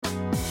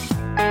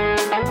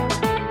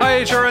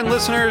HRN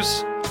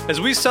listeners.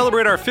 As we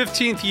celebrate our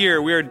 15th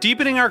year, we are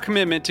deepening our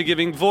commitment to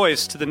giving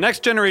voice to the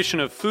next generation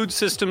of food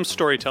systems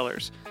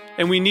storytellers,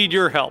 and we need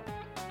your help.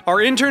 Our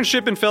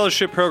internship and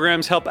fellowship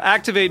programs help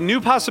activate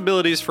new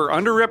possibilities for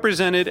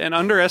underrepresented and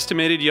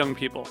underestimated young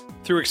people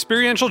through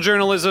experiential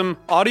journalism,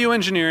 audio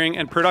engineering,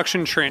 and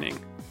production training.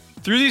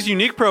 Through these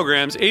unique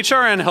programs,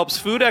 HRN helps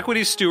food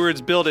equity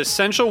stewards build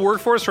essential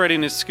workforce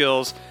readiness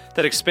skills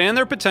that expand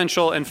their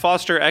potential and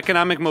foster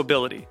economic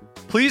mobility.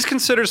 Please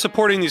consider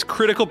supporting these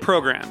critical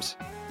programs.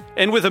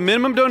 And with a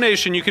minimum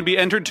donation, you can be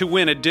entered to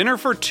win a dinner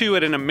for two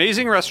at an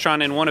amazing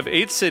restaurant in one of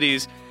 8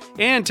 cities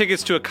and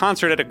tickets to a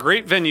concert at a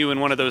great venue in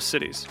one of those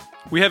cities.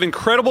 We have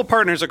incredible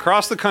partners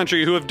across the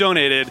country who have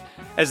donated,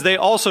 as they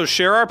also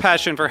share our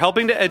passion for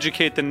helping to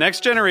educate the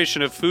next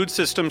generation of food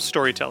systems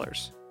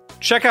storytellers.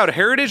 Check out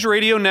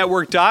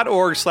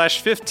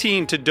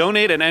heritageradionetwork.org/15 to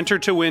donate and enter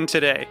to win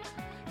today.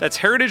 That's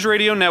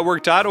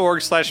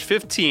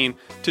heritageradionetwork.org/15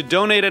 to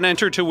donate and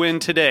enter to win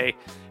today.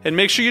 And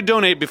make sure you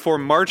donate before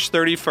March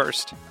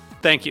 31st.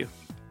 Thank you.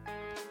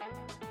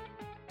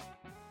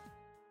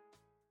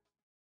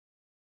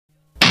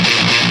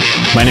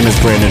 My name is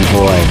Brandon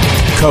Hoy,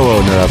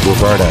 co-owner of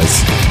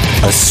Roberta's,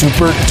 a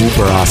super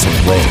duper awesome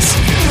place.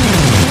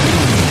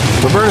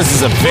 Roberta's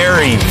is a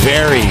very,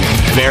 very,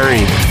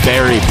 very,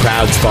 very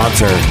proud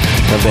sponsor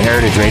of the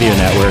Heritage Radio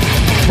Network.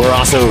 We're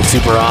also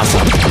super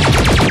awesome.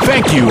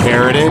 Thank you,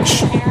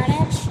 Heritage.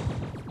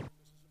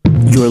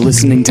 You're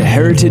listening to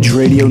Heritage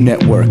Radio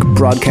Network,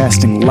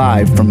 broadcasting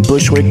live from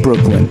Bushwick,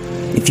 Brooklyn.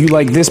 If you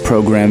like this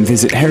program,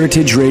 visit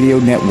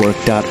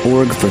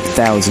heritageradionetwork.org for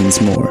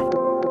thousands more.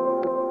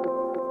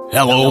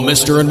 Hello,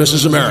 Mr. and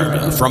Mrs.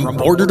 America, from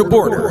border to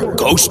border,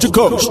 coast to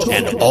coast,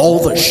 and all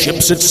the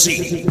ships at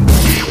sea.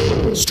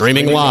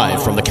 Streaming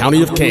live from the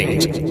County of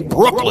Kings,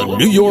 Brooklyn,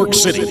 New York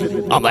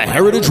City, on the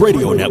Heritage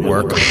Radio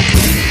Network.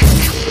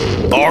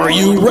 Are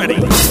you ready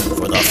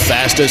for the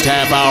fastest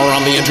half hour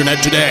on the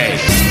internet today?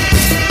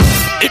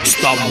 It's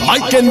the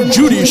Mike and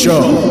Judy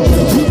Show,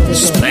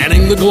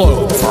 spanning the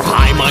globe for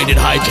high-minded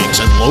hijinks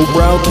and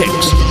lowbrow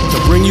kicks to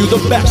bring you the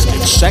best in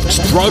sex,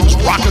 drugs,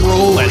 rock and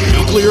roll, and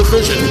nuclear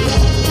fission.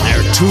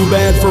 They're too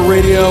bad for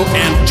radio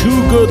and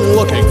too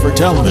good-looking for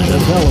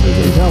television.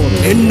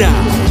 And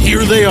now,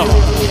 here they are,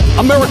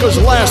 America's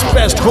last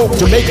best hope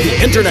to make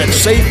the internet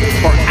safe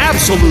for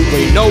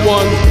absolutely no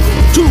one.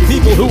 Two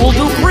people who will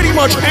do pretty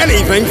much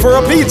anything for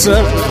a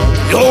pizza.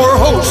 Your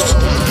hosts,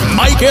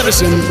 Mike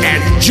Edison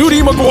and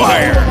Judy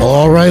McGuire.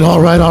 All right.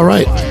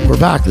 We're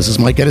back. This is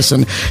Mike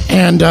Edison,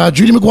 and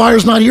Judy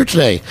McGuire's not here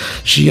today.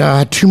 She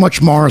had too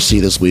much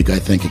Morrissey this week, I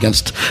think.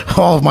 Against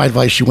all of my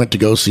advice, she went to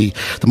go see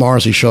the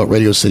Morrissey show at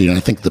Radio City, and I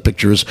think the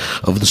pictures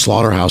of the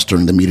slaughterhouse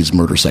during the Meaty's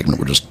murder segment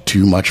were just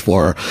too much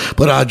for her.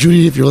 But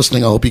Judy, if you're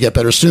listening, I hope you get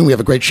better soon. We have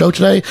a great show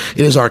today.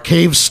 It is our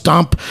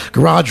Cavestomp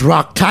Garage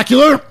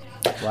Rock-tacular.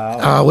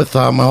 Wow. With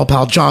my old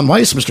pal John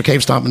Weiss, Mr.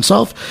 Cavestomp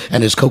himself,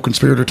 and his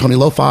co-conspirator Tony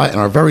Lo-Fi, and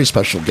our very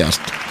special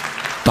guest,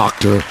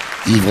 Dr.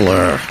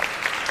 Eviler.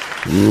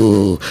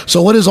 Ooh.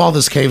 So what is all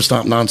this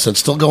Cavestomp nonsense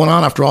still going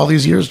on after all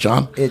these years,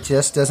 John? It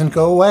just doesn't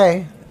go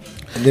away.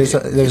 There's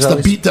it's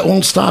the beat that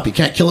won't stop. You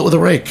can't kill it with a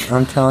rake.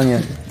 I'm telling you,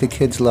 the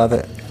kids love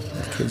it.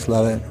 The kids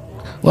love it.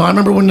 Well, I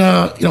remember when,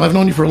 I've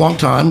known you for a long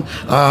time,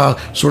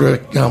 sort of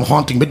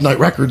haunting Midnight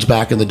Records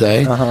back in the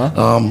day,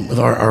 with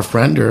our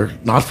friend, or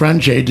not friend,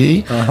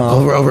 JD,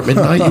 over at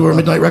Midnight. You were a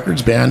Midnight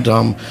Records band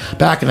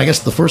back in, I guess,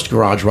 the first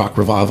garage rock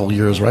revival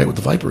years, right, with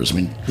the Vipers. I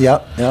mean,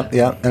 Yep.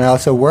 And I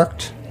also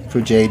worked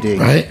for JD.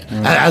 Right?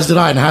 As did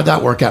I, and how'd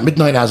that work out?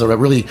 Midnight has a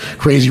really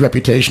crazy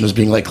reputation as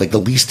being like the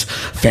least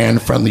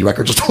fan-friendly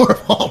record store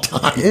of all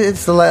time.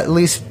 It's the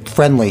least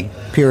friendly,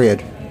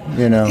 period.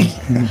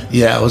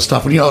 Yeah, it was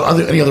tough. When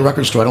any other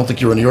record store, I don't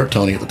think you were in New York,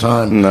 Tony, at the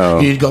time. No.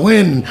 You'd go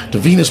in to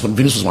Venus when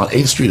Venus was on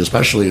 8th Street,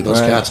 especially, those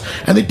cats,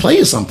 and they'd play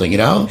you something,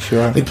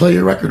 Sure. They'd play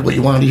your record, what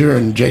you wanted to hear,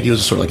 and JD was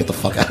just sort of like, get the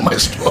fuck out of my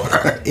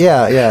store.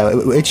 Yeah.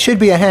 It should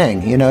be a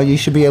hang, You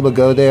should be able to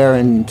go there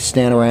and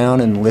stand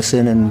around and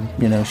listen and,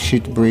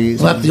 shoot the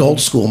breeze. Well, that's the old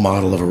school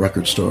model of a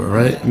record store,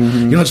 right?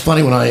 Mm-hmm. It's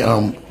funny, when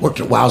I worked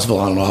at Wowsville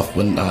on and off,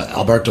 when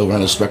Alberto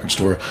ran his record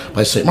store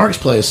by St. Mark's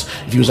Place,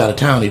 if he was out of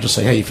town, he'd just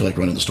say, hey, you feel like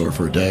running the store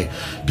for a day?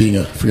 Being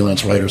a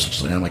freelance writer such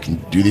as I am, I can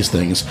do these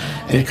things.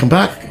 And he'd come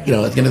back, at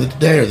the end of the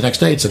day or the next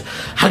day and said,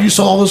 how do you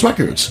sell all those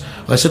records?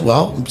 Well, I said,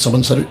 well,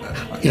 someone said,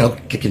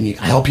 can you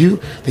help you?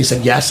 They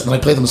said yes, and then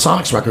I played them the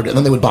Sonics record, and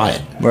then they would buy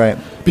it. Right.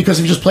 Because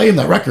if you just play them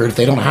that record, if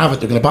they don't have it,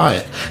 they're going to buy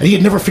it. And he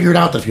had never figured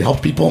out that if you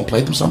helped people and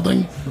played them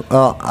something.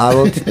 Well, I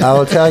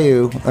will tell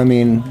you,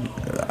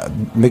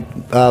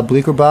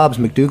 Bleecker Bob's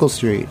McDougal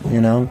Street,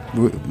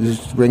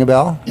 does ring a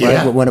bell?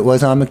 Yeah. Right? When it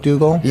was on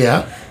McDougal?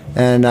 Yeah.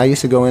 And I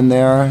used to go in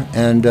there,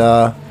 and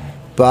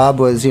Bob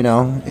was,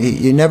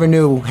 you never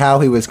knew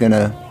how he was going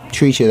to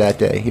treat you that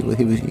day. He was,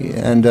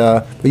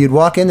 but you'd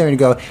walk in there and you'd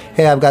go,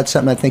 "Hey, I've got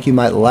something I think you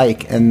might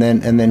like," and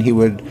then he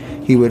would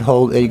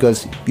hold. He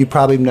goes, "You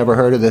probably never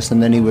heard of this,"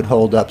 and then he would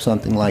hold up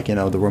something like, the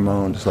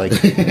Ramones, like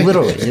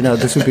literally,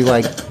 this would be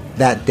like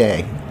that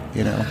day.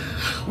 you know.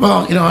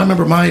 Well, I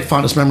remember my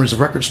fondest memories of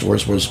record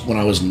stores was when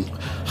I was in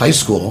high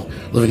school,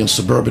 living in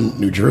suburban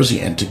New Jersey,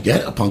 and to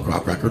get a punk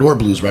rock record or a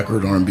blues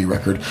record, R&B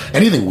record,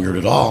 anything weird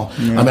at all.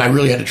 Yeah. I mean, I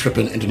really had to trip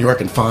into New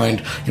York and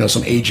find,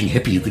 some aging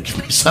hippie who could give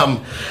me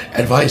some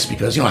advice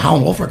because,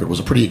 Howlin' Wolf record was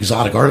a pretty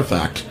exotic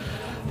artifact.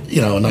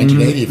 In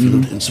 1980, if you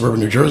lived in suburban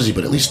New Jersey,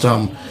 but at least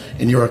in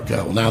New York,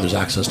 now there's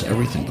access to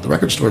everything. But the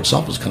record store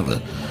itself was kind of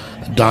a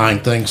dying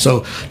thing.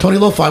 So, Tony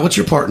Lo-Fi, what's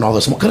your part in all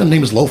this? And what kind of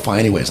name is Lo-Fi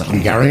anyway? Is that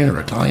Hungarian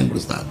or Italian? What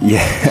is that?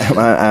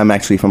 Yeah, I'm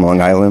actually from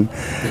Long Island.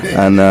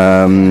 And,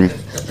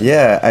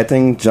 I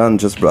think John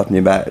just brought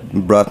me to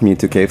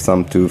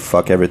Cavestomp to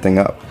fuck everything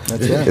up.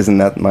 That's it. Isn't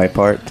that my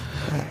part?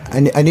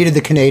 I needed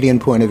the Canadian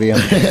point of view.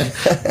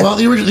 Well,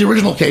 the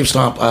original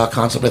Cavestomp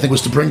concept, I think,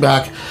 was to bring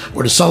back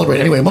or to celebrate,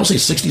 anyway, mostly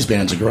 60s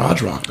bands and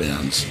garage rock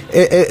bands.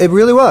 It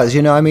really was,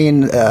 I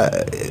mean,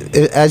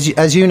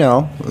 as you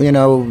know,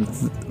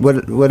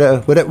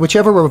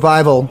 whichever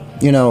revival,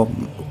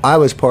 I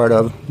was part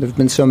of, there's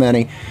been so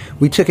many,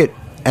 we took it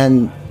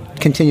and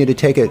continue to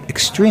take it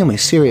extremely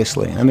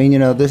seriously. I mean,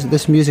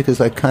 this music is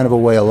like kind of a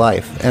way of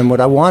life. And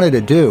what I wanted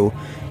to do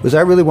was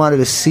I really wanted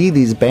to see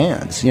these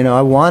bands.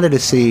 I wanted to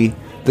see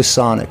the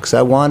Sonics.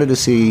 I wanted to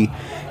see,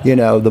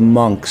 the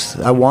Monks.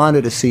 I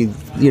wanted to see,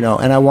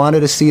 and I wanted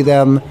to see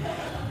them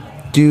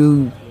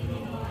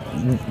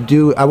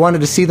I wanted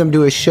to see them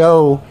do a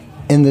show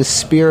in the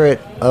spirit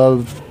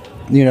of,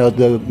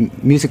 the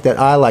music that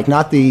I like,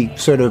 not the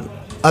sort of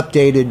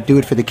updated, do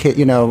it for the kid,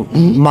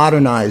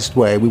 modernized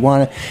way. We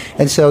want to,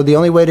 and so the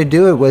only way to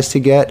do it was to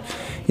get,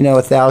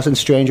 1,000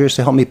 strangers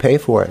to help me pay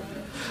for it.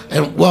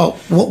 And well,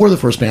 what were the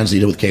first bands that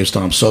you did with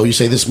Cavestomp? So you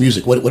say this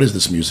music. What is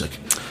this music?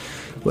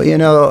 Well,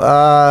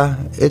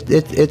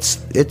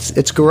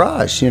 it's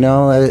garage,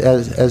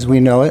 as we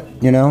know it.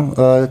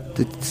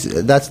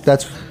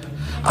 That's.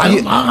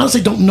 I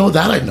honestly don't know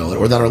that I know it,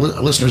 or that our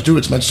listeners do.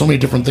 It's meant so many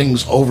different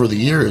things over the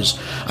years.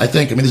 I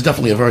think. I mean, there's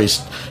definitely a very,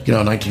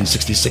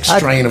 1966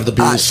 strain of the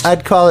beast.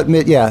 I'd call it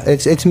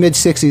it's mid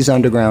 '60s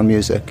underground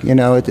music.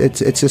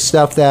 It's the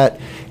stuff that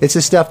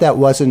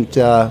wasn't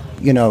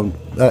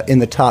in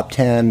the top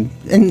 10.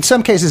 In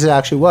some cases, it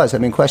actually was. I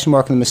mean, Question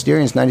Mark and the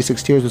Mysterians,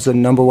 96 Tears was the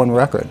 #1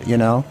 record.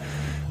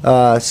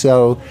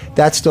 So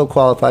that still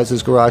qualifies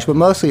as garage, but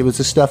mostly it was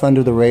the stuff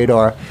under the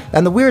radar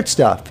and the weird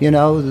stuff,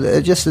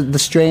 just the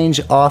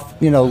strange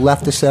off,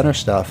 left to center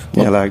stuff.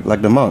 Yeah,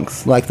 like the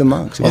Monks. Like the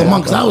Monks. Well, the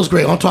Monks, that was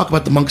great. I'll talk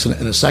about the Monks in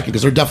a second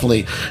because they're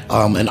definitely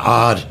an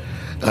odd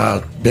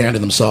band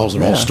in themselves,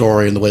 their whole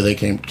story and the way they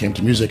came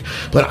to music.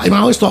 But I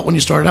always thought when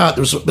you started out,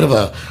 there was a bit of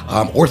a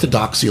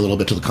orthodoxy a little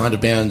bit to the kind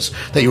of bands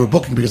that you were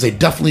booking because they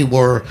definitely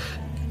were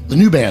the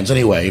new bands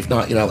anyway, if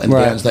not, and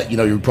bands that,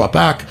 you brought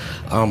back.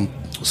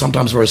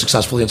 Sometimes very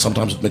successfully and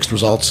sometimes with mixed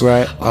results.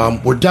 Right.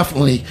 It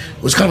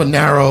was kind of a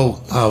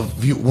narrow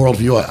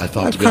worldview, I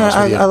thought, to be honest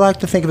with you. I like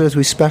to think of it as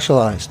we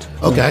specialized.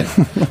 Okay.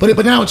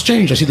 But now it's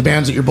changed. I see the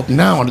bands that you're booking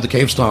now under the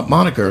Cavestomp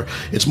moniker.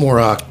 It's more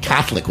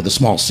Catholic with a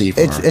small C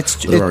for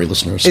our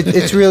listeners.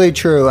 It's really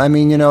true. I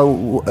mean,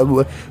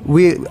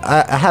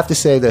 I have to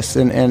say this,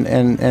 and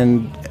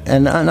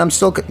I'm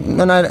still,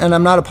 and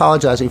I'm not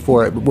apologizing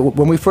for it.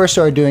 When we first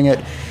started doing it,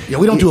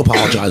 we don't do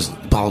apologies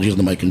on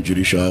the Mike and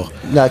Judy show.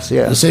 That's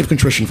the safe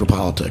contrition for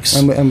politics,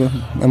 and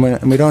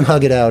we don't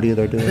hug it out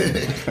either, do we?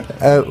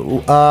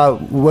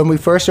 When we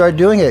first started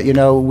doing it,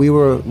 we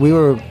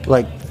were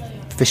like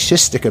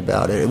fascistic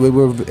about it.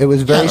 It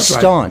was very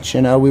staunch.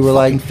 Right. We were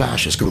fucking like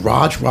fascist,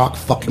 garage rock,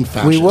 fucking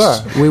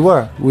fascist. We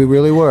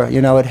really were.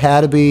 It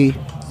had to be.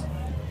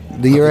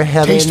 The Year of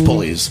Heaven. Taste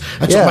pulleys.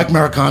 That's what Mike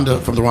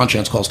Mariconda from the Ron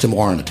Chance calls Tim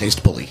Warren, a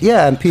taste pulley.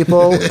 Yeah, and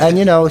people,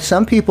 and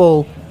some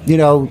people,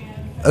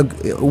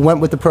 went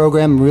with the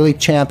program, really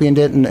championed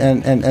it,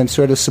 and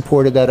sort of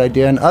supported that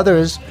idea, and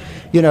others,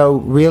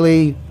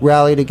 really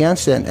rallied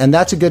against it, and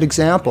that's a good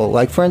example.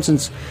 Like, for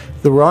instance,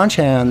 the Raunch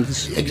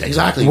Hands.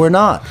 Exactly. We're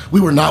not. We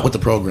were not with the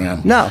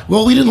program. No.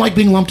 Well, we didn't like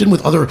being lumped in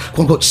with other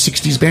quote-unquote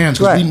 60s bands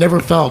because we never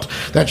felt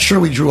that, sure,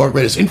 we drew our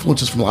greatest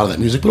influences from a lot of that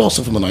music, but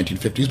also from the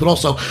 1950s, but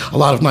also a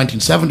lot of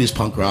 1970s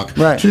punk rock,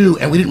 too.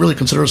 And we didn't really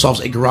consider ourselves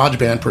a garage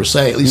band per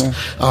se, at least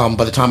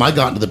by the time I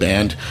got into the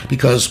band,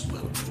 because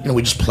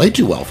we just played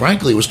too well,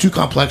 frankly. It was too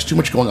complex, too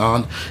much going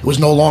on. It was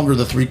no longer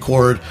the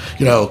 3-chord,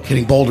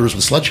 hitting boulders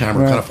with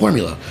sledgehammer kind of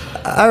formula.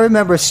 I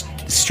remember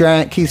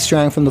Keith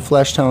Strang from the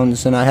Flesh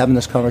Tones and I having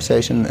this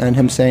conversation, and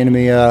him saying to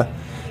me,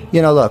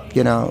 look,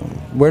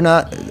 we're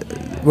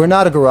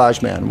not a garage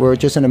band. We're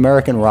just an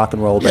American rock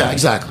and roll band. Yeah,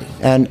 exactly.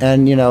 And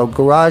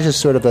garage is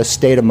sort of a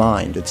state of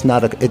mind. It's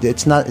not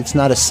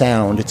a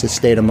sound. It's a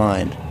state of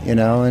mind.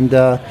 And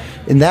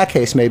in that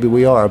case, maybe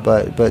we are,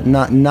 but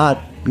not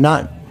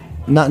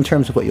in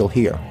terms of what you'll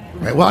hear.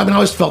 Right. Well, I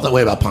always felt that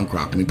way about punk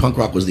rock. Punk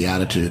rock was the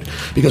attitude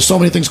because so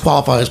many things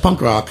qualify as punk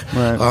rock,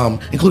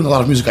 including a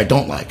lot of music I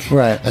don't like.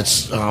 Right.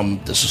 That's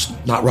just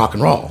not rock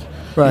and roll.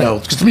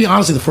 Right. Because to me,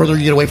 honestly, the further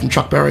you get away from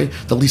Chuck Berry,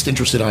 the least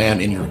interested I am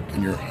in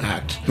your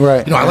act.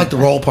 Right. I like the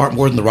roll part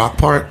more than the rock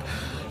part.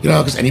 You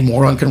know, because any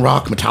moron can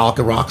rock.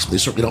 Metallica rocks, but they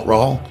certainly don't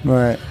roll.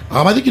 Right.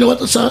 I think, you know what,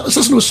 let's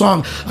listen to a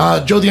song.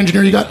 Joe, the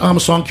engineer, you got a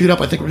song queued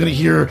up. I think we're going to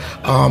hear,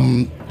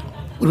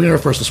 what did we hear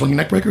first? The Swinging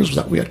Neckbreakers? Was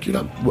that what we had queued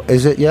up?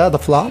 Is it, The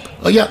Flop?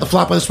 Oh, yeah, The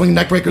Flop by the Swinging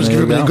Neckbreakers. Give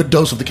everybody go. a good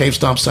dose of the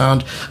Cavestomp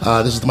sound.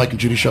 This is the Mike and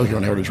Judy Show here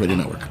on Heritage Radio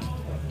Network.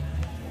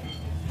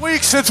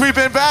 Weeks since we've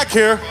been back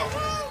here.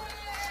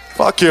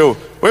 Fuck you.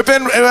 We've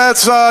been, we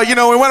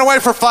went away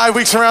for 5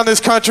 weeks around this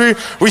country.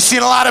 We've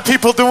seen a lot of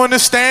people doing the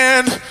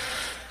stand,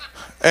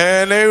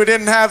 and they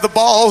didn't have the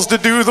balls to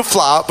do the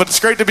flop, but it's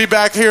great to be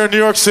back here in New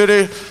York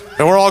City,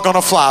 and we're all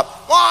gonna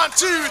flop. 1,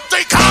 2,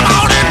 3, come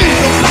on and do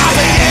the flop,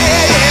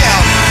 yeah.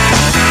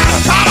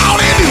 Come on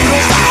and do the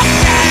flop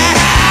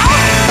now.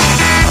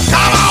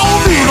 Come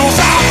on, do the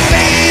flop,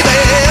 baby.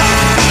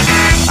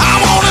 I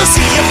wanna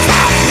see you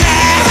flop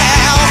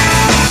now.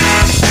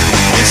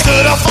 You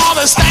stood up on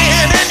the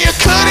stand and you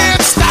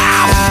couldn't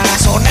stop,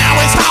 so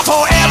now it's time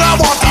for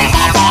everyone to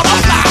bump on the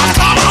flop.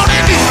 Come on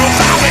and do the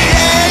flop,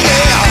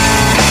 yeah.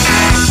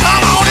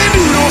 Come on and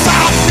do the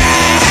flop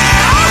now.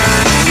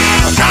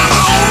 Come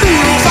on, do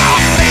the flop,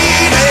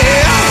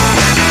 baby.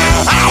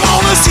 I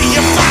wanna see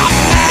you flop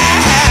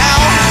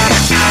now.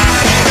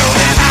 You know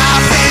that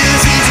life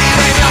is easy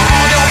when you're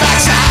on your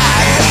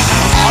backside.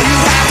 All you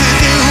have to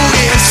do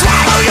is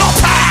swallow your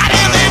pride,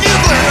 and then you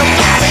learn to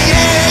flop,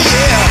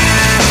 yeah.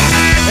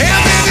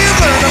 And then you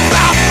learn to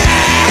flop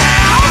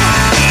now.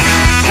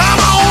 Come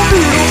on, do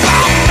the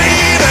flop,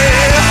 baby.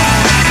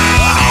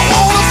 I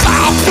wanna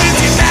flop with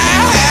you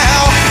now.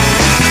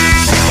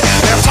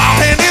 They're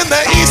flopping in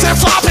the east, they're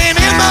flopping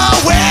in the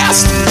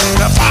west.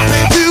 They're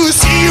flopping to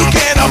see you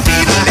get a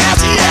beat of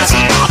nasty ass.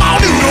 Come on,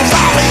 do the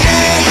flop,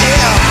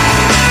 yeah.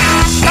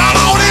 Come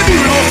on and do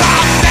the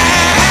flop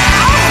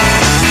now.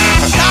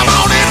 Come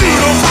on and do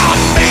the flop,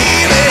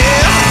 baby.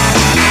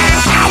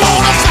 I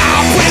wanna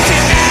flop with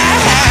you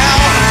now.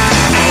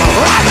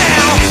 Right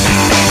now.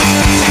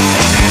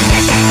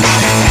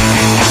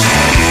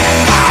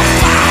 Flop,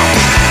 flop,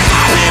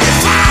 floppity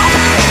flop.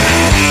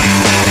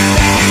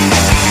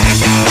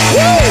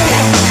 Woo!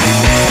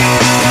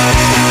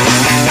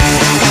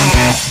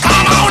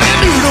 Come on and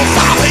do the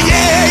flop,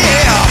 yeah.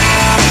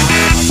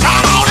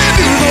 Come on and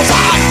do the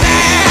flop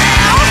now.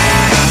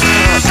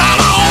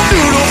 Come on,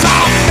 do the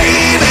flop,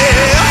 baby.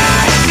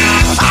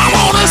 I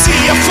wanna see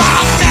you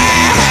flop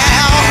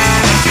now.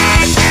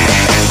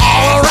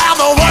 All around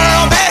the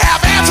world they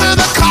have answered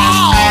the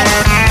call.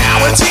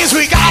 Now it seems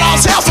we got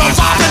ourselves a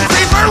flopping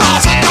creeper law.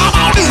 So come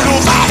on, do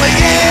the flop,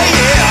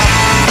 yeah.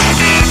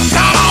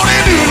 Come on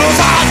and do the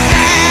flop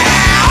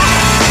now.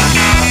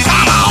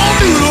 Come on,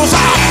 do the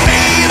flop,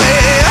 baby.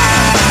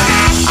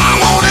 I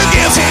wanna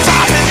get some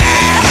flopping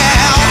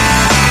now.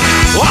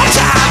 One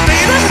time,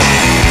 baby.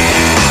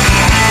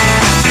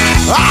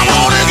 I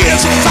wanna get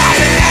some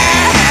flopping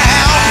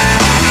now.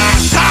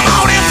 Come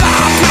on and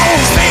flop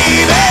yours,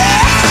 baby.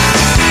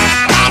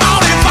 Come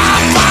on and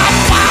flop, flop,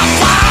 flop,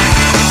 flop.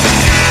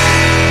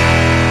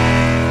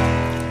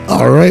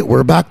 All right,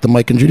 we're back. The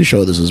Mike and Judy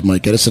Show. This is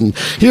Mike Edison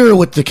here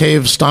with the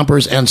Cave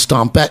Stompers and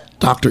Stompette,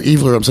 Dr.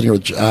 Eveler. I'm sitting here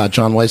with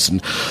John Weiss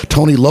and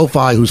Tony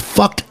Lo-Fi, who's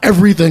fucked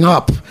everything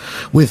up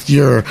with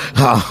your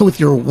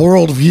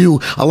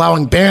worldview,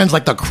 allowing bands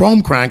like the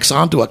Chrome Cranks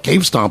onto a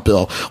Cave Stomp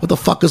bill. What the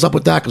fuck is up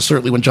with that? Because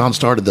certainly when John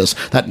started this,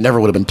 that never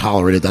would have been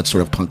tolerated, that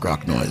sort of punk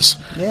rock noise.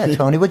 Yeah,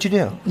 Tony, what'd you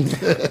do?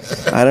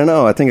 I don't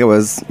know. I think it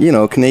was,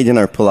 Canadian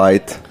are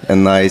polite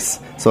and nice,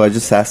 so I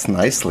just asked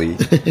nicely.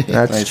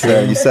 That's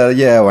true. You said,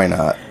 yeah, why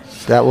not?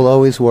 That will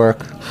always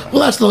work.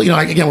 Well, that's the,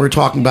 again, we were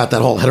talking about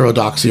that whole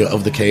heterodoxy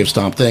of the Cave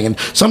Stomp thing, and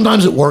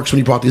sometimes it works when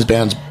you brought these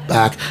bands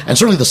back, and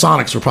certainly the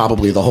Sonics were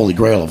probably the holy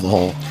grail of the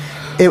whole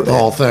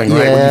thing,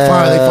 right? Yeah. When they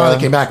finally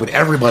came back, when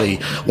everybody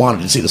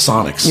wanted to see the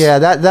Sonics. Yeah,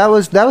 that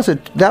was.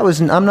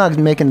 I'm not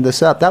making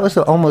this up. That was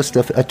almost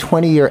a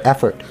 20-year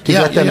effort to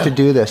get them to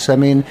do this. I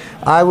mean,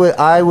 I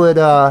would.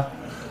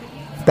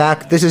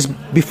 Back. This is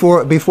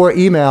before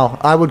email.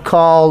 I would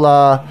call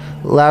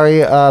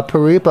Larry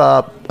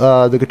Paripa,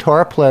 the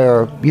guitar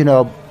player.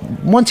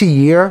 Once a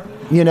year.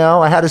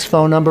 I had his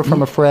phone number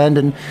from a friend,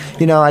 and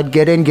I'd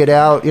get in, get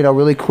out,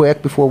 really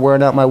quick before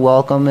wearing out my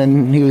welcome.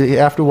 And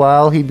after a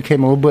while, he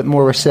became a little bit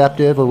more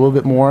receptive, a little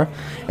bit more.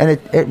 And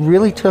it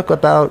really took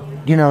about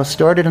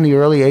started in the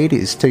early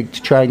 '80s to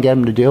try and get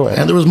him to do it.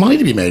 And there was money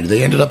to be made.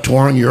 They ended up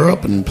touring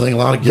Europe and playing a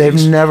lot of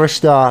gigs. They've never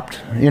stopped.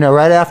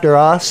 Right after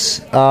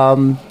us.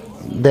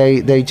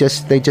 They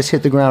just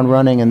hit the ground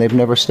running, and they've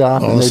never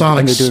stopped. Well, and the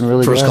Sonics' doing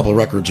really first good. couple of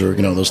records are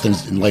those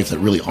things in life that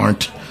really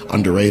aren't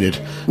underrated.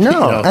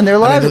 No, and they're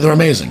live. They're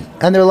amazing.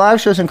 And their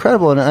live show's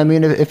incredible. And I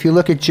mean, if you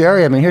look at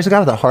Jerry, here's a guy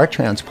with a heart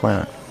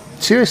transplant.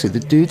 Seriously, the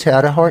dude's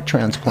had a heart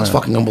transplant. That's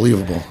fucking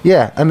unbelievable.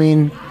 Yeah,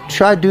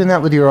 try doing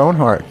that with your own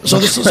heart.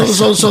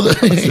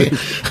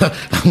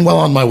 I'm well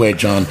on my way,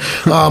 John.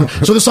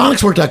 So the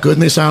Sonics worked out good,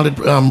 and they sounded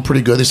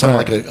pretty good. They sounded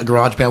like a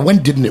garage band.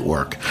 When didn't it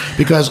work?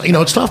 Because,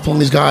 it's tough pulling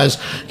these guys,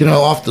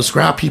 off the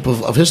scrap heap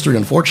of history,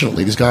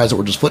 unfortunately. These guys that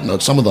were just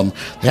footnotes, some of them,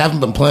 they haven't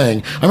been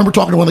playing. I remember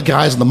talking to one of the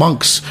guys in the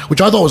Monks,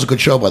 which I thought was a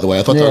good show, by the way.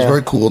 I thought that was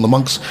very cool. And the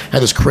Monks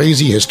had this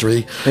crazy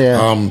history.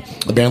 A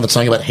band that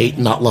sang about hate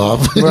and not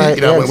love. Right,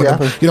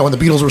 exactly. When the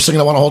Beatles were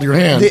singing I Want to Hold Your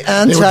Hand. The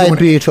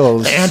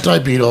anti-Beatles. The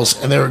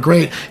anti-Beatles, and they were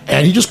great.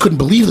 And he just couldn't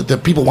believe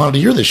that people wanted to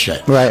hear this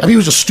shit. Right. I mean, he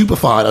was just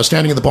stupefied. I was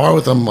standing in the bar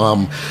with him,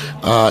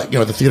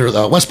 the theater,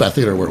 the West Bath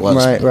Theater, where it was.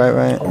 Right.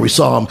 Where we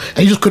saw him, and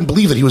he just couldn't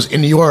believe that he was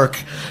in New York.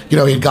 He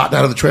had gotten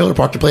out of the trailer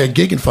park to play a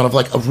gig in front of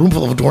like a room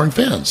full of adoring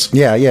fans.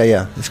 Yeah.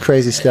 It's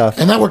crazy stuff.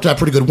 And that worked out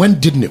pretty good. When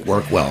didn't it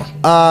work well?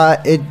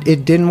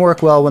 It didn't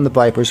work well when the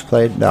Vipers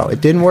played. No,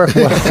 it didn't work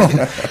well.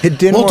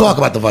 We'll talk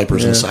about the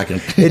Vipers in a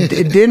second.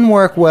 It didn't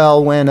work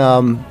well when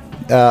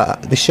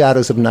the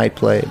Shadows of Night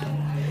played.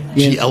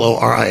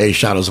 GLORIA,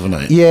 Shadows of a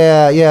Night.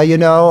 Yeah.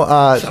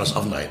 Shadows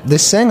of Night. The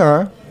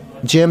singer,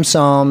 Jim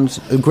Solms,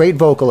 a great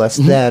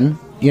vocalist then.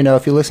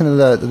 If you listen to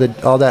the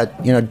all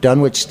that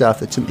Dunwich stuff,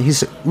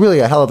 he's really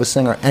a hell of a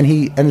singer, and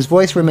his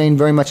voice remained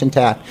very much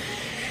intact.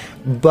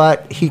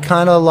 But he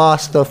kind of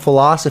lost the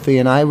philosophy,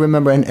 and I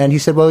remember, and he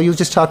said, well, you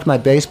just talked to my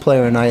bass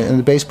player, and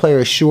the bass player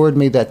assured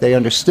me that they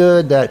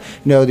understood that,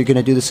 they're going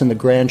to do this in the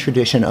grand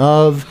tradition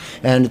of,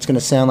 and it's going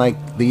to sound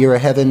like The Year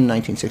of Heaven,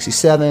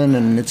 1967,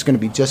 and it's going to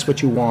be just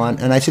what you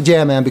want. And I said,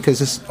 yeah, man, because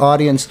this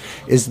audience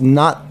is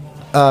not,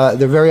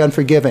 they're very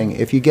unforgiving.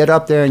 If you get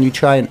up there and you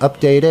try and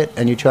update it,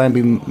 and you try and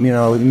be,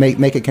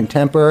 make it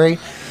contemporary,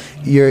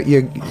 you're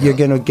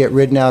going to get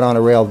ridden out on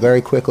a rail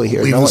very quickly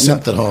here. Leave the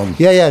synth at home.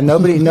 Yeah.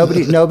 Nobody. No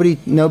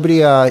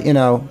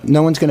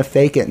one's going to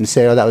fake it and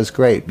say, "Oh, that was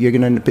great." You're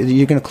going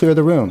to clear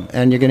the room,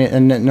 and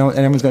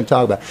everyone's going to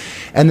talk about it.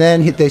 And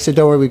then they said,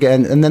 "Don't worry, we get."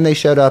 And then they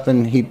showed up,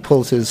 and he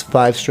pulls his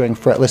 5-string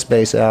fretless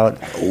bass out,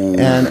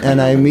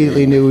 and I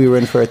immediately knew we were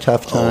in for a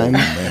tough time.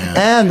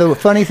 And the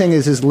funny thing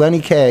is Lenny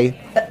Kaye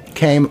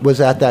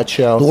was at that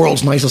show. The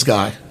world's nicest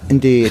guy.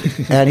 Indeed.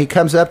 And he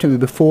comes up to me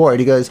before, and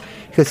he goes,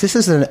 this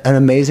is an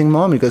amazing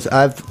moment. He goes,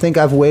 I think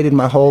I've waited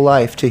my whole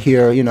life to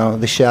hear,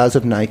 the Shadows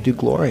of Night do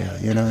Gloria.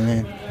 You know what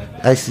I mean?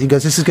 He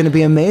goes, this is going to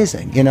be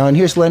amazing. And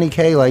here's Lenny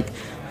Kaye,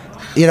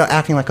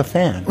 acting like a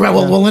fan. Right.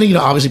 Well, Lenny,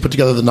 obviously put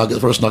together the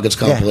first Nuggets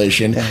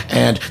compilation,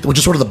 and which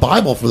is sort of the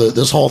Bible for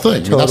this whole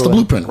thing. Totally. I mean, that's the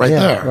blueprint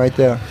there. Right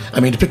there. I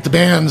mean, to pick the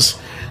bands,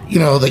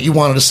 that you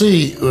wanted to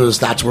see,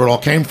 that's where it all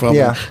came from.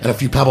 Yeah. And a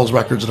few Pebbles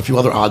records and a few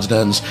other odds and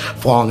ends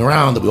falling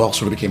around that we all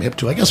sort of became hip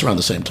to, I guess, around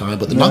the same time.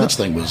 But the Nuggets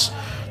thing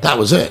that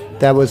was it.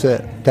 That was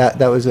it. That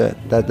was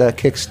it. That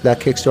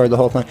kickstarted the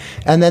whole thing.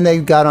 And then they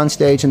got on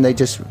stage and they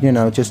just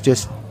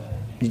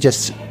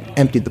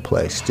emptied the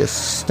place,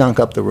 just stunk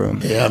up the room.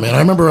 Yeah, man. I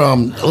remember a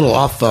little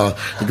off the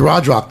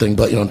garage rock thing,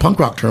 but in punk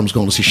rock terms,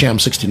 going to see Sham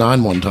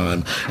 69 one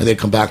time, and they'd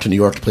come back to New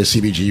York to play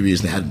CBGBs,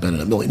 and they hadn't been in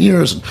a million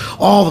years, and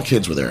all the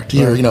kids were there to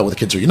hear, where the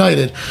kids are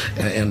united,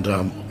 and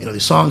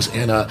these songs,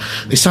 and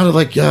they sounded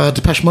like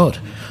Depeche Mode.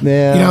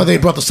 Yeah. They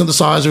brought the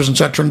synthesizers and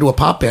turned into a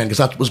pop band because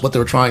that was what they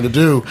were trying to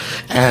do,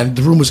 and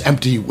the room was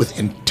empty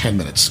within 10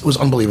 minutes. It was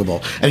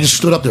unbelievable, and he just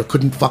stood up there,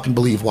 couldn't fucking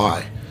believe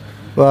why.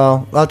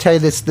 Well, I'll tell you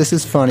this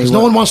is funny. Because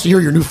no one wants to hear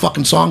your new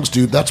fucking songs,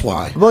 dude. That's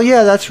why. Well,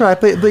 yeah, that's right.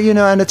 But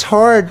and it's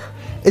hard.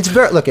 It's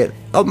very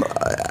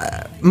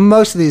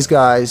most of these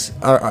guys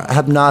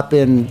have not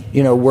been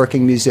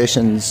working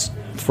musicians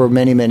for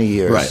many, many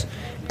years. Right.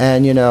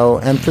 And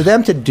and for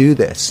them to do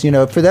this,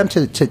 for them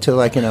to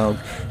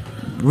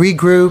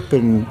regroup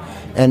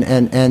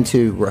and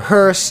to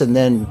rehearse and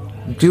then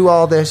do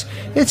all this,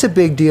 it's a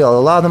big deal.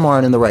 A lot of them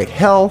aren't in the right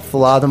health. A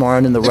lot of them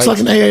aren't in the right... It's like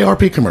an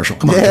AARP commercial.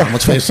 Come on, John,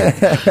 let's face it.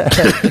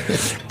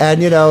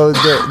 And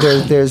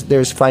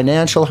there's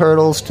financial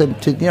hurdles to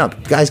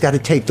guys got to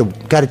take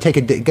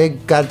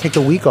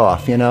the week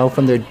off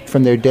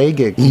from their day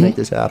gig to make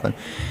this happen.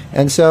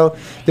 And so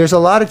there's a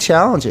lot of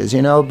challenges,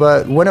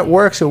 but when it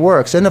works, it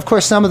works. And of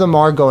course, some of them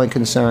are going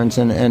concerns,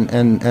 and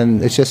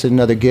it's just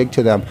another gig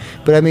to them.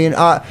 But I mean,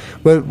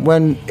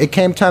 when it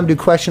came time to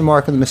do Question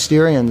Mark and the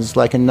Mysterians,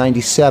 like in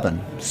 '97,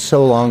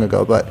 so long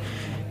ago, but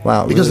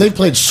wow, because they've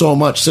played so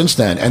much since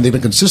then, and they've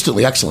been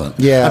consistently excellent.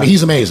 Yeah, I mean,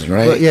 he's amazing,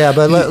 right?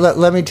 But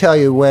let me tell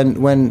you,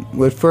 when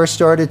we first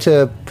started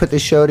to put the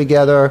show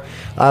together,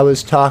 I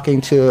was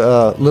talking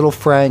to Little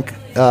Frank,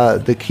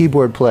 the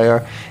keyboard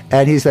player,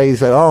 and he's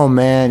like, oh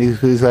man,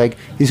 he's like,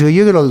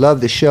 you're gonna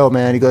love the show,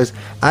 man. He goes,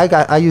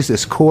 I use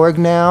this Korg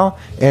now,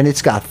 and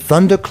it's got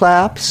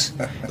thunderclaps,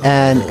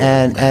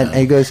 and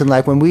he goes, and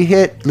like when we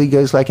hit, he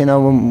goes like,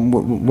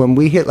 when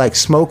we hit like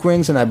smoke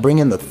rings, and I bring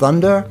in the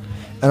thunder,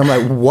 and I'm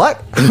like,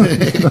 what?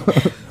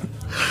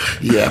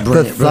 Yeah,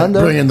 bring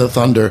in the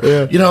thunder.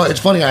 Yeah. It's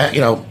funny.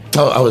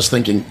 I was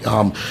thinking,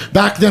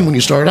 back then when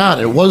you started out,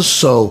 it was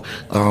so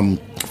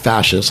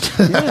fascist.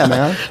 Yeah,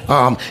 man.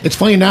 It's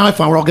funny now, I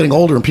find we're all getting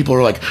older and people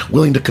are like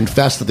willing to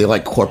confess that they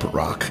like corporate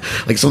rock.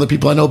 Like some of the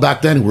people I know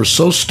back then who were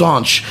so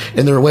staunch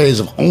in their ways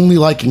of only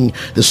liking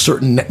this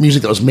certain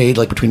music that was made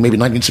like between maybe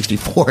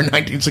 1964 and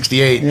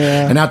 1968,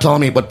 and now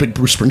telling me what big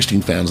Bruce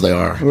Springsteen fans they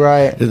are.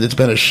 Right. It's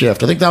been a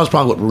shift. I think that was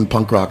probably what ruined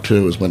punk rock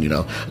too, is when,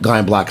 a guy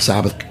in Black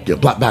Sabbath,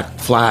 Black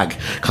Flag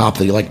cop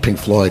that you liked Pink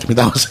Floyd. I mean,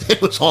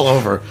 it was all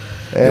over.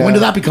 Yeah. And when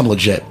did that become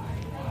legit?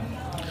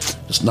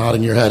 Just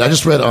nodding your head. I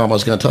just read, I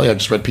was going to tell you, I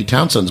just read Pete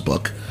Townshend's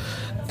book.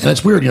 And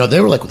it's weird,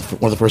 they were like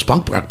one of the first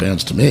punk rock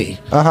bands to me.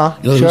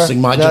 They were sing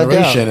My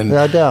Generation.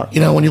 No doubt.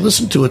 When you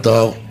listen to it,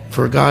 though,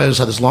 for a guy who's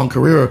had this long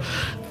career,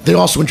 they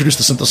also introduced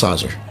the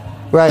synthesizer.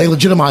 Right. They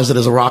legitimized it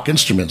as a rock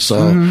instrument.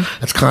 So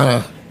that's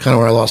kind of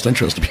where I lost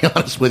interest, to be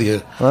honest with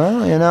you.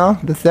 Well,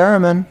 the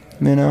theremin,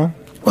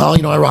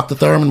 Well, I rock the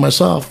theremin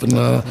myself, and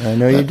I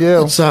know you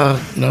do. It's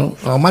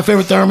my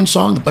favorite theremin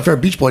song, my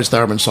favorite Beach Boys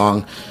theremin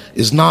song,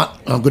 is not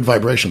Good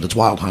Vibrations. It's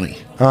Wild Honey.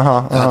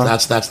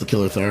 That's the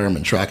killer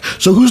theremin track.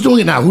 So who's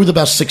doing it now? Who are the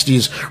best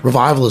 '60s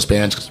revivalist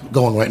bands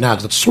going right now?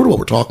 Because that's sort of what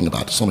we're talking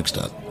about to some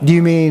extent. Do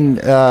you mean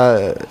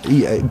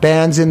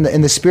bands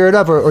in the spirit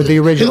of, or the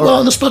original? Well,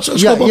 in the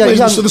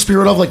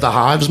spirit of, like the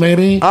Hives,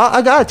 maybe.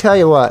 I gotta tell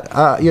you what,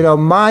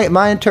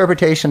 my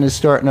interpretation is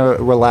starting to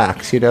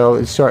relax.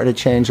 It's starting to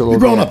change a little. You're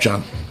growing up,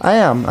 John. I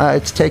am.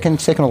 It's taken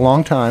a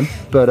long time,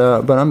 but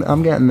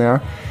I'm getting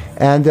there,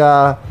 and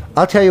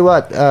I'll tell you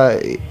what.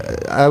 I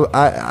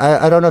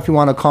don't know if you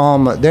want to call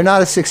them. They're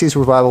not a '60s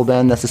revival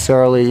band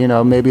necessarily.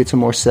 Maybe it's a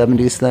more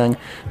 '70s thing.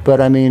 But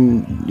I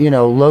mean,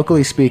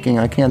 locally speaking,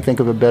 I can't think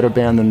of a better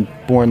band than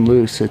Born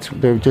Loose.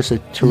 They're just a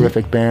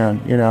terrific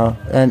band.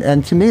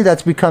 And to me,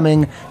 that's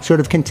becoming sort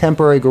of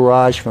contemporary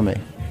garage for me,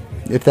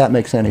 if that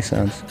makes any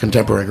sense.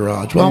 Contemporary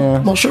garage.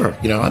 Well, sure.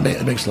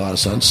 It makes a lot of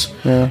sense.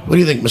 Yeah. What do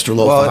you think, Mr.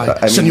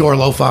 Lo-Fi? Senor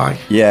Lo-Fi?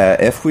 Yeah,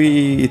 if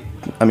we,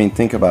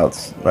 think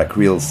about like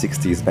real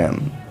 '60s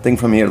band. I think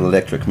from here, the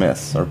Electric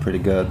Mess are pretty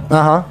good.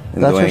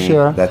 That's for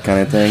sure. That kind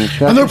of thing.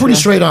 And they're pretty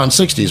straight on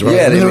 '60s, right?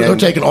 Yeah, they're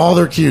taking all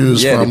their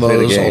cues from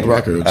those old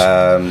records.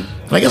 And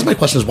I guess my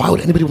question is, why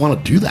would anybody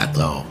want to do that,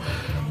 though?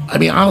 I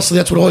mean, honestly,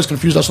 that's what always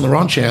confused us on the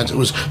Wrong Chance. It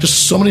was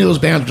just so many of those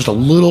bands were just a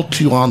little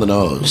too on the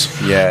nose.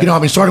 Yeah.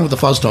 Starting with the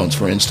Fuzztones,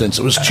 for instance,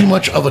 it was too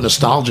much of a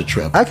nostalgia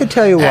trip. I could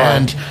tell you why.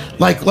 And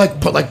like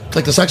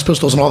the Sex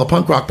Pistols and all the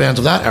punk rock bands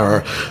of that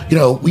era,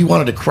 we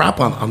wanted to crap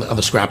on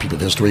the scrap heap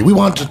of history. We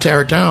wanted to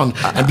tear it down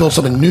and build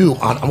something new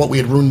on what we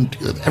had ruined,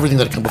 everything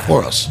that had come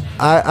before us.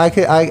 I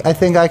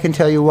think I can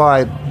tell you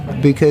why,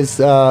 because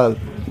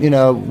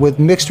with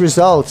mixed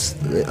results,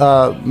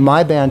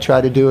 my band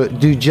tried to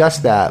do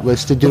just that.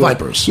 Was to do the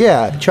Vipers.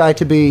 Yeah, try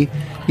to be,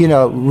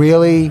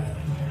 really,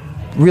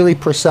 really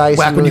precise.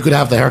 Back when you could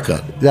have the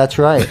haircut. That's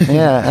right.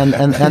 Yeah,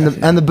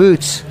 and the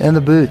boots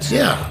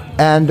Yeah.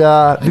 And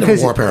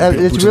because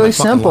it's really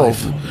simple.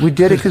 Life. We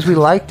did it because we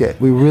liked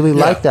it. We really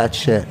liked that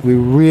shit. We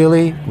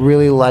really,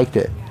 really liked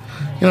it.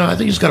 I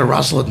think you just got to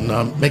rustle it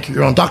and make it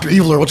your own. Dr.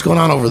 Eviler, what's going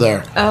on over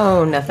there?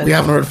 Oh, nothing. We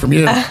haven't heard from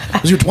you.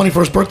 It was your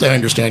 21st birthday, I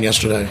understand,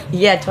 yesterday.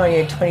 Yeah, Tony,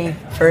 your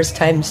 21st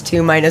times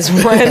 2 minus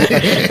 1.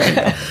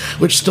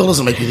 Which still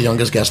doesn't make you the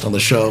youngest guest on the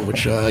show,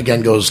 which,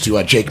 again, goes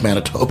to Jake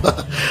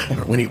Manitoba,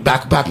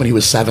 back when he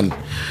was 7.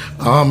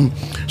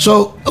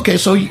 So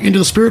you're into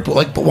the spirit,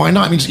 but why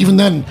not? I mean, even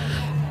then,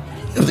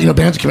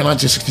 bands came in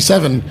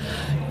 1967,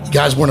 you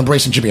guys weren't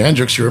embracing Jimi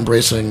Hendrix, you were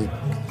embracing...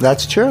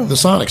 That's true. The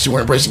Sonics. You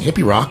weren't embracing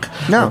hippie rock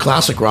or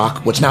classic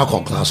rock, what's now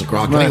called classic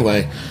rock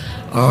anyway.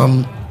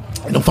 You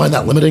don't find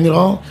that limiting at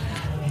all?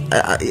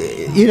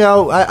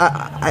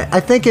 I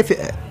think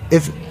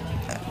if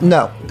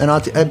no,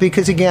 and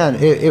because again,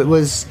 it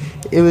was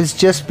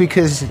just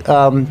because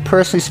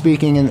personally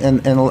speaking,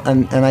 and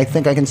I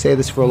think I can say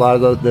this for a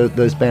lot of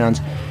those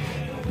bands.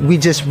 We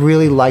just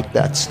really liked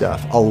that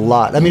stuff a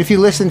lot. I mean, if you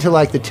listen to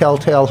like the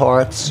Telltale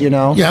Hearts,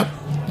 Yeah.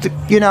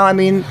 I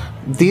mean,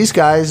 these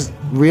guys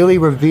really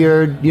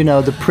revered,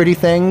 the pretty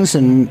things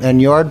and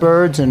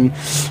Yardbirds and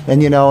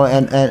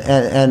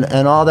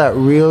all that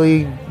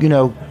really,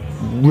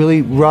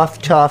 really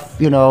rough, tough,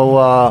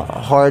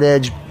 hard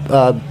edge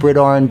Brit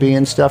R&B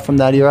and stuff from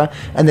that era.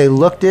 And they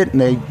looked it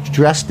and they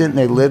dressed it and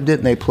they lived it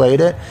and they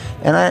played it.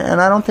 And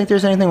I don't think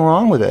there's anything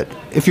wrong with it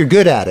if you're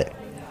good at it.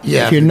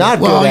 Yeah. If you're not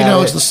good at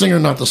it. It's the singer,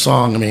 not the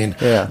song. I mean,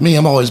 me,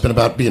 I'm always been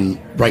about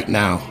being right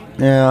now.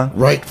 Yeah.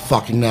 Right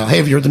fucking now. Hey,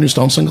 have you heard the new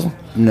Stone single?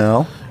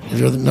 No.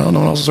 No one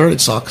else has heard it.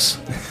 It sucks.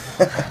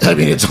 I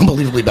mean, it's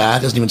unbelievably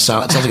bad. It doesn't even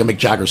sound... It sounds like a Mick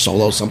Jagger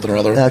solo, something or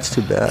other. That's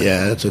too bad.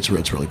 Yeah, it's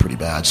really pretty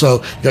bad.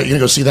 So, you're going to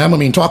go see them? I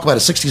mean, talk about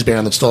a 60s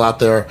band that's still out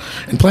there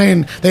and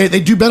playing. They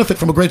do benefit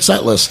from a great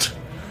set list.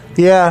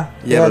 Yeah,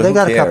 but they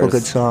got who a couple cares?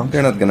 good songs.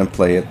 They're not going to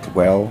play it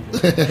well.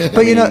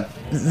 But,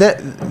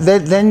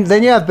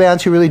 then you have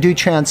bands who really do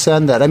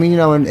transcend that. I mean,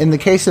 in the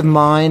case of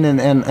mine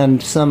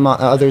and some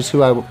others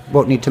who I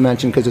won't need to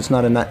mention because it's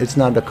not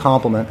a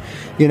compliment.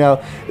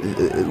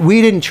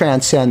 We didn't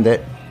transcend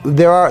it.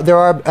 There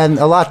are, and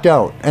a lot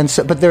don't. And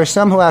so, but there are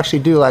some who actually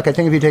do. Like, I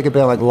think if you take a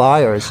band like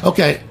Liars,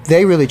 Okay.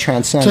 they really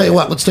transcend. Tell you it.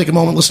 what, let's take a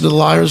moment, listen to the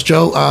Liars,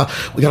 Joe.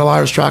 We got a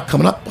Liars track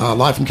coming up,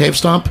 live from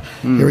Cavestomp.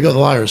 Here we go, the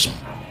Liars.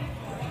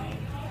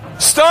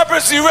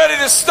 Stompers, you ready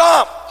to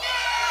stomp?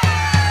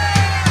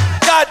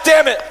 God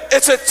damn it,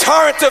 it's a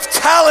torrent of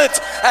talent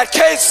at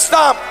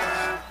Cavestomp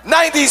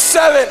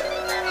 97.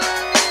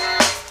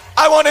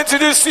 I want to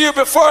introduce to you,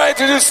 before I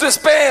introduce this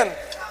band,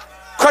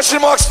 question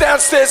marks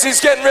downstairs,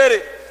 he's getting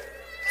ready.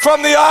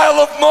 From the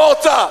Isle of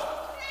Malta,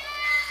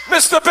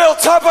 Mr. Bill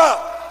Tupper.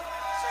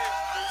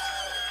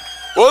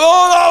 Well,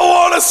 all I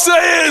want to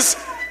say is,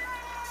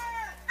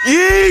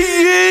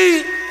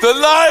 yee, the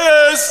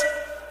Liars.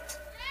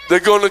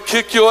 They're gonna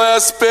kick your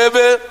ass,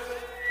 baby.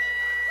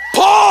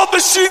 Paul,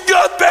 Machine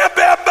Gun, bam,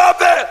 bam,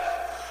 baby.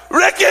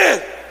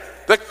 Ricky,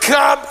 the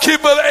calm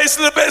keeper, the ace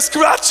of the base,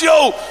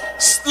 Caraccio.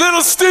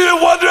 Little Stevie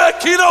Wonder,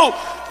 Aquino.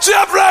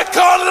 Jeff Rat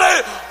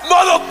Conley,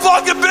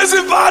 motherfucking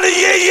busybody,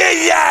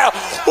 yeah.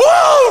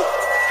 Woo!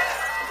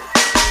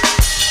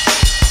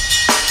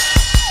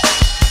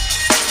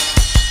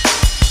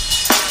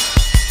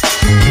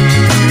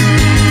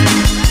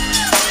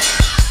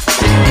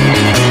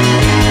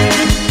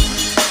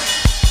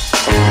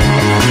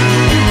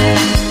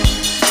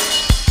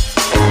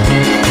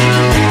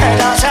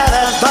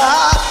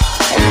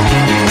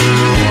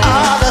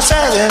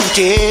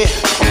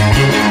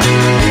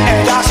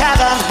 And our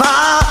seventh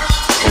month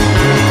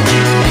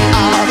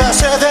of the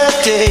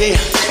seventh day.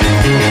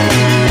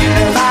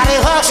 Nobody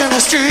walks in the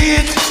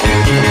street.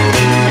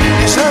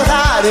 There's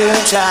nobody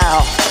in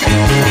town.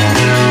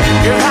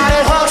 Nobody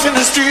walks in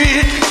the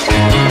street.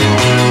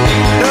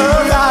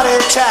 Nobody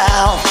in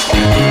town.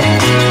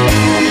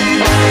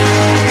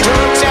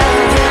 Drugs and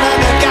women,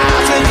 the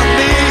guys and the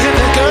me and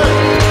the girl.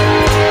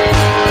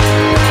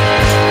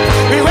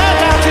 We went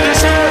down to the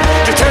sun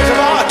to take the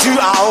law to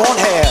our own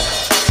hair.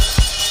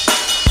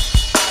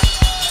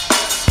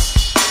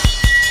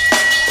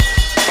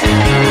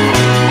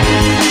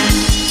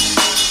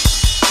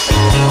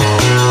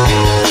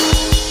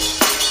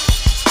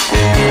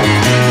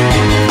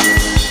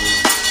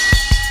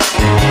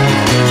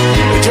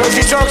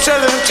 We took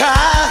 7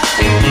 times.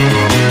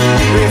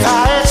 We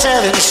fired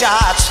 7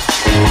 shots.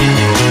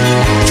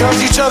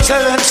 We took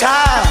 7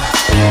 times.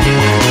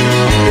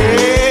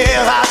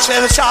 Yeah, about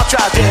 7 shots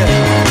right there.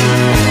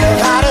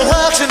 Nobody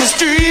walks in the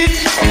street.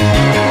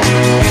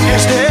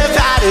 There's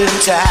nobody in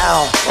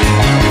town.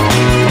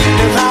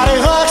 Nobody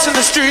walks in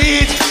the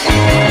street.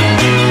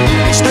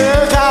 There's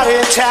nobody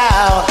in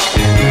town.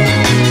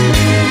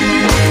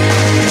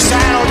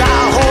 Saddle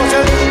down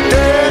horses,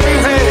 dirty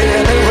way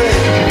anyway.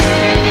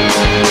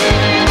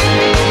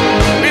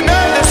 We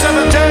made the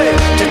 7th day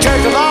to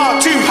take the law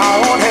to our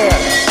own head.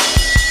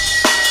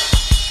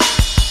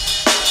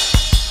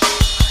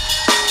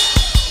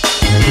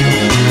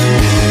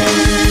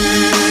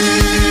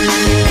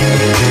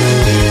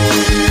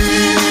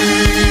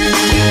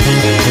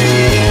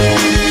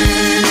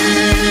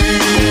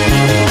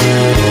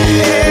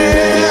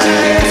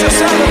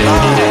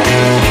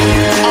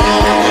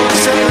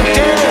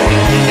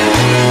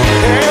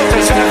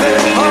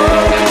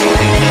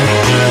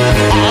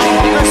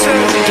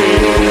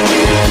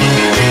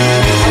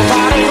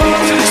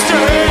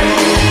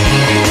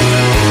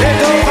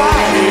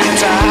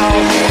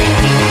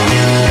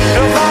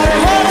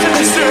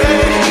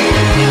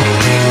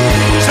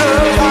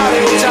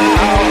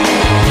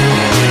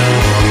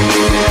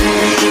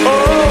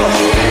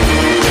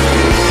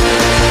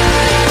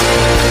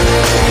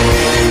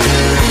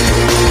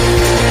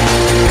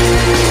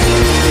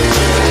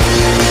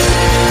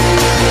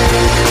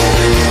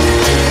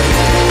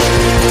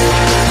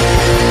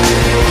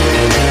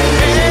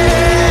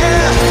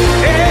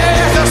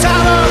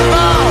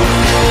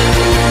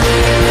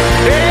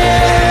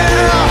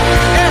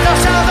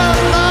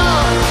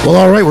 Well,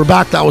 all right, we're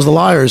back. That was the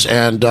Liars,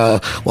 and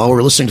while we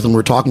were listening to them, we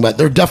were talking about.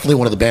 They're definitely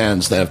one of the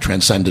bands that have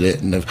transcended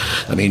it, and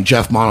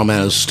Jeff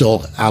Monoman is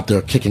still out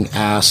there kicking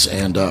ass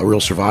and a real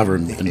survivor.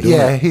 And doing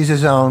Yeah, it. he's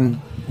his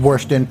own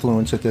worst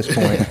influence at this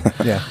point.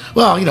 Yeah.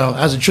 Well,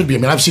 as it should be. I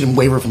mean, I've seen him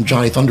waver from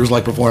Johnny Thunders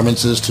like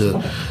performances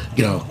to,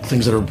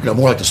 things that are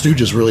more like the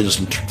Stooges, really just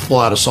full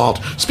out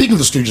assault. Speaking of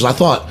the Stooges, I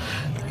thought.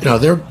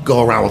 Their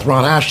go around with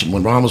Ron Ashton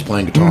when Ron was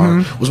playing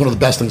guitar was one of the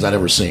best things I'd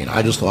ever seen.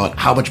 I just thought,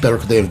 how much better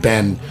could they have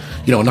been,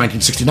 in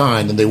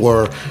 1969 than they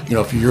were,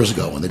 a few years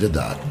ago when they did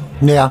that.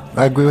 Yeah,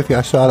 I agree with you.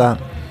 I saw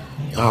that.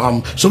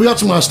 So we got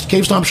some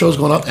Cavestomp shows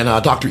going up, and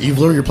Dr.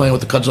 Eveler, you're playing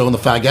with the Cudzo and the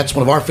Faggots,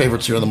 one of our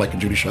favorites here on the Mike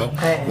and Judy Show.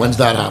 When's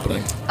that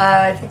happening?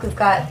 I think we've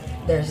got.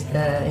 There's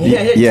the.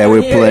 Yeah,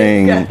 we're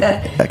playing.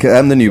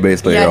 I'm the new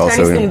bass player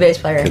also. Tony's the new bass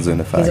player. He's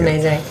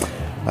amazing.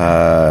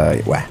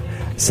 Wow.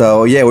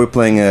 So yeah, we're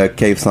playing a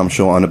Cavestomp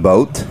show on a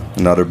boat,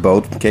 another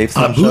boat Cavestomp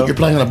on a boot? show. You're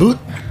playing on a boot?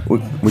 We're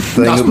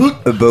playing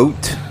a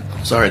boat.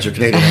 Sorry, it's your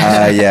Canadian.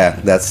 Yeah,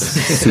 that's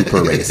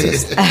super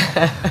racist.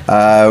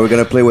 We're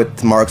gonna play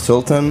with Mark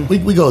Sultan.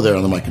 We go there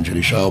on the Mike and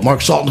Judy Show.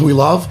 Mark Sultan, who we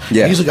love.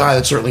 Yeah. He's a guy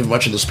that's certainly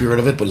much in the spirit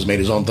of it, but has made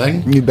his own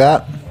thing. You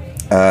bet.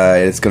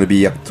 It's going to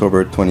be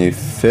October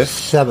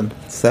 25th.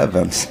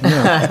 7th.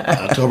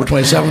 Yeah. October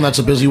 27th, that's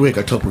a busy week.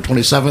 October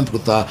 27th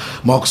with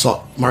Mark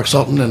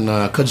Sultan and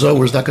Kudzo.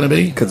 Where's that going to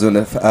be? Kudzo.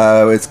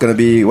 It's going to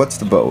be, what's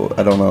the boat?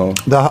 I don't know.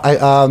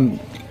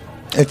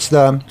 It's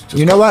the.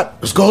 You know what?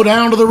 Just go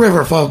down to the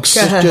river, folks,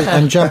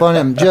 and jump on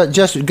him.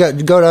 Just go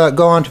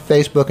on to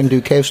Facebook and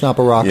do Cavestomp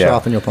or Rock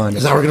Off, and you'll find it.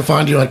 Is that we're going to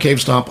find you on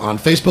Cavestomp on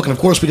Facebook, and of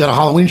course we got a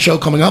Halloween show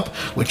coming up,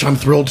 which I'm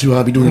thrilled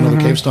to be doing another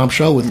Cavestomp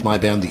show with my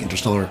band, the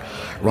Interstellar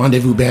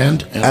Rendezvous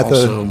Band, and at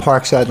also the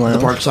Parkside Lounge.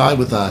 The Parkside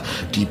with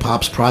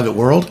D-Pop's Private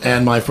World,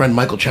 and my friend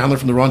Michael Chandler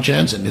from the Ron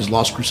Chans and his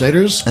Lost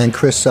Crusaders, and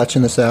Chris Such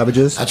and the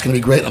Savages. That's going to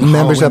be great. On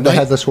Members Halloween of the night.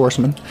 Headless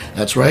Horsemen.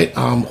 That's right.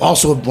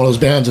 Also one of those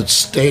bands that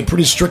stayed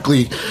pretty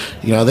strictly.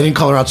 You know, they didn't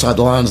color outside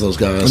the lines. Those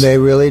guys. They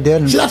really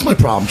didn't. See, that's my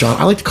problem, John.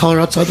 I like to color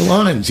outside the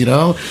lines. You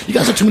know, you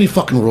guys have too many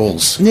fucking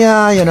rules.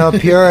 Yeah, you know,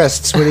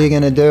 purists. What are you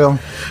going to do?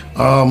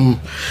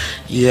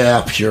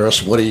 Yeah,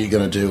 purists. What are you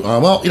going to do?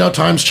 Well, you know,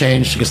 times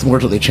change. I guess the more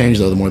they change,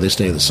 though, the more they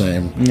stay the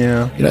same.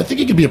 Yeah. You know, I think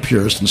you can be a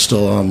purist and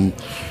still,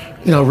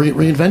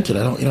 reinvent it.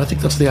 I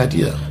think that's the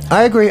idea.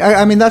 I agree.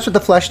 I mean, that's what the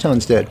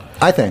Fleshtones did.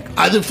 I think.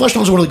 The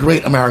Fleshtones are one of the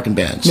great American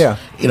bands. Yeah.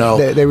 You know,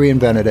 they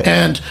reinvented it.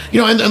 And you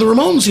know, and the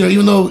Ramones, you know,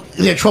 even though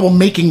they had trouble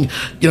making,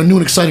 you know, new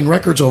and exciting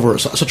records over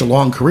such a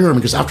long career,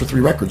 because after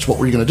 3 records, what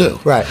were you going to do?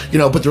 Right. You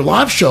know, but their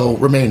live show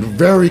remained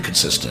very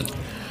consistent.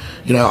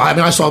 You know, I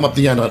mean, I saw them up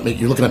the end.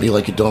 You're looking at me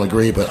like you don't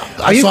agree, but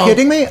are you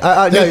kidding me?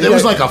 There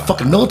was like a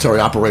fucking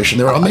military operation.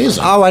 They were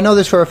amazing. Oh, I know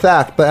this for a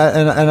fact, but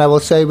and I will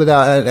say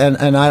without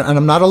and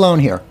I'm not alone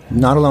here.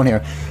 Not alone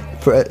here.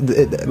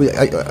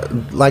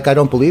 Like I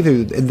don't believe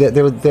you.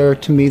 They're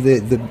to me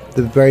the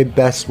very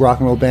best rock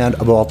and roll band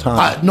of all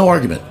time. No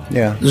argument.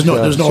 Yeah, there's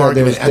no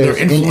argument. And they're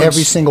in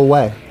every single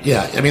way.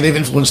 Yeah, I mean they've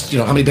influenced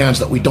how many bands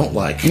that we don't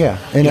like. Yeah,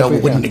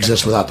 wouldn't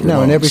exist without the Ramones.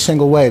 No, in every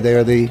single way they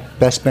are the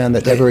best band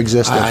that ever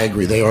existed. I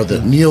agree. They are the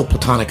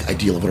Neoplatonic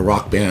ideal of what a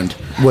rock band.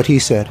 What he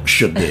said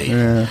should be.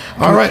 Yeah.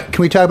 All right,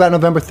 can we talk about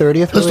November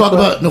 30th? Let's talk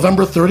about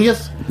November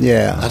 30th.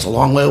 Yeah, that's a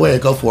long way away.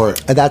 Go for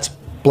it. That's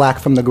Black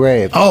from the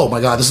Grave. Oh my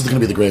God, this is going to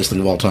be the greatest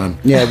thing of all time.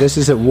 Yeah, this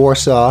is at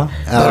Warsaw.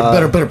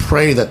 Better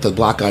pray that the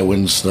black guy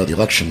wins the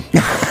election.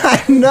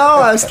 I know.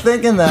 I was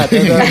thinking that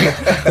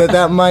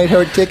might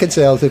hurt ticket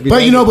sales if you.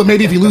 But but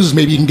maybe if he loses,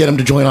 maybe you can get him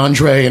to join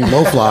Andre and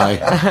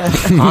Blowfly.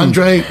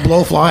 Andre,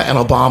 Blowfly, and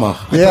Obama.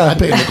 I'd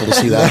pay a nickel to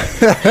see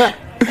that.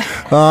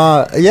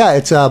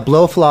 It's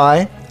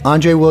Blowfly.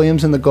 Andre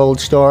Williams and the Gold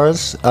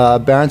Stars,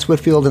 Barrence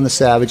Whitfield and the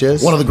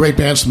Savages. One of the great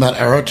bands from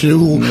that era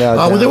too.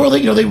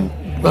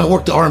 They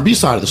worked the R&B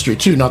side of the street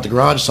too, not the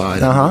garage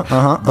side.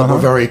 But we're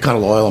very kind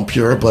of loyal and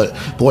pure. But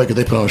boy, could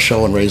they put on a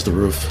show and raise the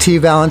roof. T.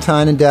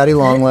 Valentine and Daddy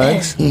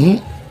Longlegs.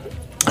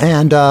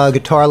 And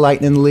Guitar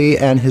Lightning Lee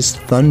and his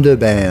Thunder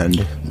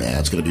Band. Man,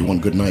 it's going to be one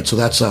good night. So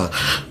that's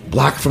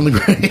Black from the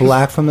Grave.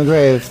 Black from the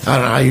Grave. I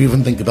don't know how you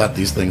even think about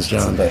these things,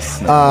 John.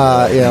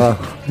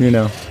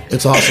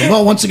 It's awesome.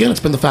 Well, once again,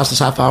 it's been the fastest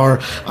half hour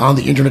on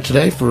the internet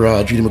today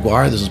for Judy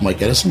McGuire. This is Mike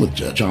Edison with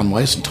John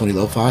Weiss and Tony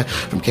Lo-Fi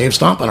from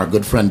Cavestomp, and our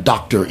good friend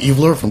Dr.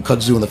 Eveler from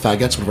Kudzu and the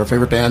Faggots, one of our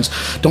favorite bands.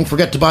 Don't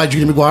forget to buy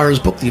Judy McGuire's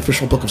book, The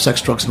Official Book of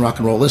Sex, Drugs, and Rock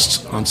and Roll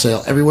Lists, on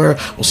sale everywhere.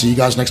 We'll see you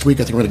guys next week.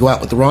 I think we're going to go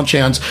out with the Ron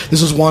Chans.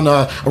 This is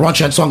a Ron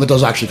Chan song that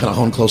does actually kind of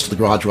hone close to the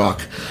garage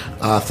rock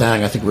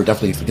thing. I think we're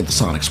definitely thinking the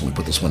Sonics when we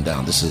put this one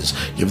down. This is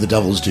Give the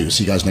Devil His Due.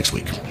 See you guys next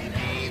week.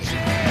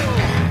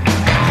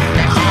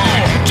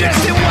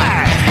 Dressed in white.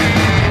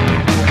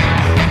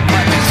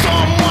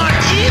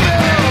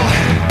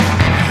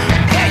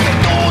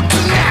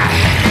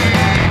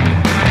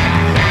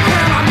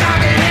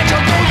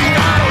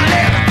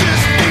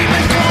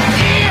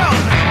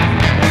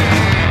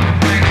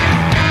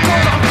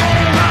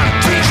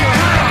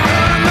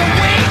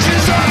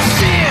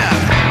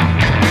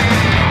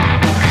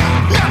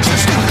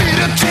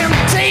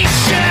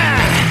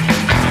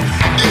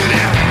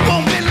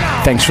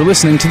 Thanks for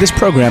listening to this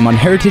program on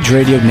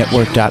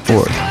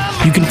heritageradionetwork.org.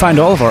 You can find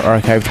all of our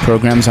archived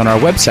programs on our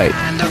website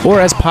or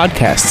as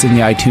podcasts in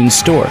the iTunes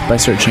Store by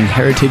searching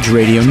Heritage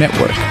Radio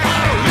Network.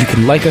 You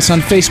can like us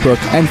on Facebook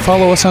and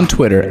follow us on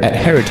Twitter at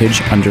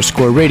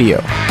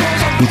 @heritage_radio.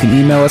 You can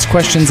email us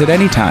questions at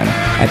any time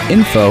at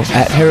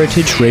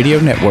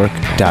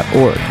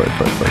info@heritageradionetwork.org.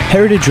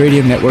 Heritage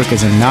Radio Network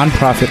is a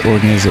non-profit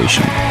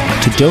organization.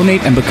 To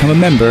donate and become a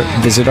member,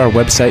 visit our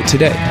website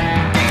today.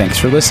 Thanks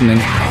for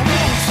listening.